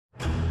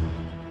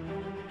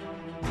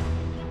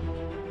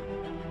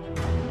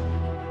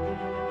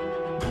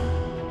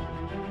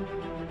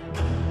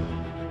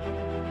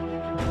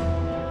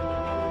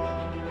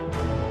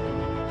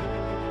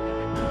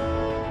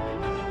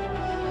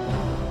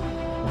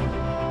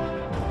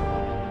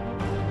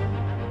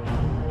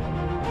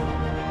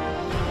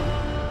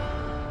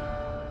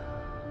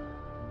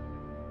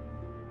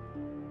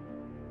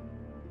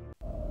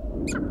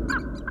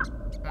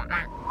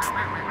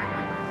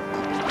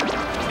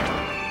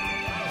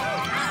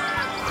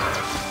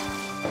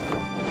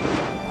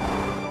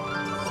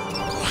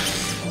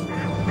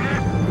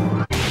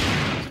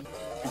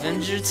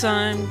Avenger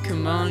Time.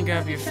 Come on,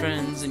 grab your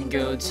friends and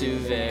go to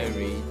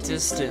very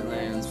distant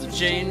lands with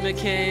Jane,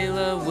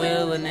 Michaela,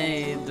 Will, and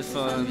Abe. The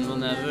fun will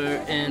never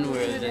end.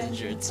 We're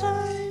Avenger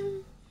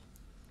Time.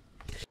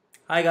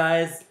 Hi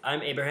guys,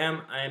 I'm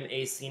Abraham. I'm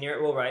a senior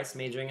at Will Rice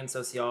majoring in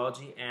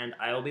sociology, and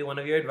I will be one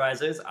of your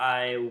advisors.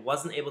 I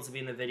wasn't able to be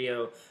in the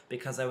video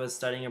because I was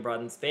studying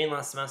abroad in Spain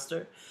last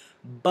semester,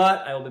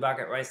 but I will be back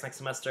at Rice next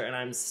semester, and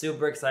I'm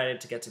super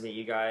excited to get to meet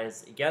you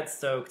guys. Get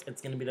stoked.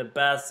 It's going to be the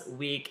best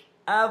week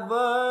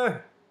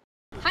ever!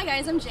 Hi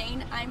guys, I'm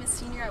Jane. I'm a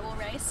senior at Will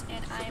Rice,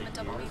 and I am a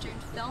double major in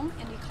film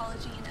and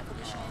ecology and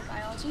evolutionary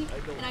biology,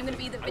 and I'm going to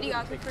be the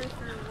videographer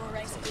for Will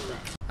Rice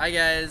Oweek. Hi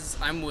guys,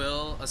 I'm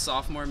Will, a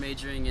sophomore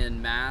majoring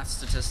in math,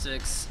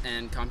 statistics,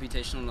 and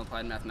computational and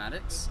applied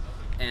mathematics,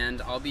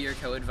 and I'll be your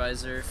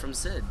co-advisor from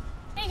SID.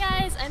 Hey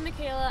guys, I'm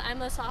Michaela.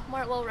 I'm a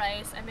sophomore at Will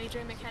Rice. I major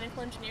in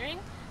mechanical engineering,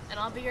 and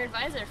I'll be your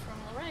advisor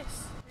from Will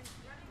Rice.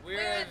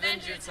 We're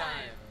Avenger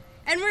Time!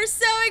 And we're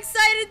so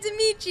excited to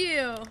meet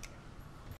you!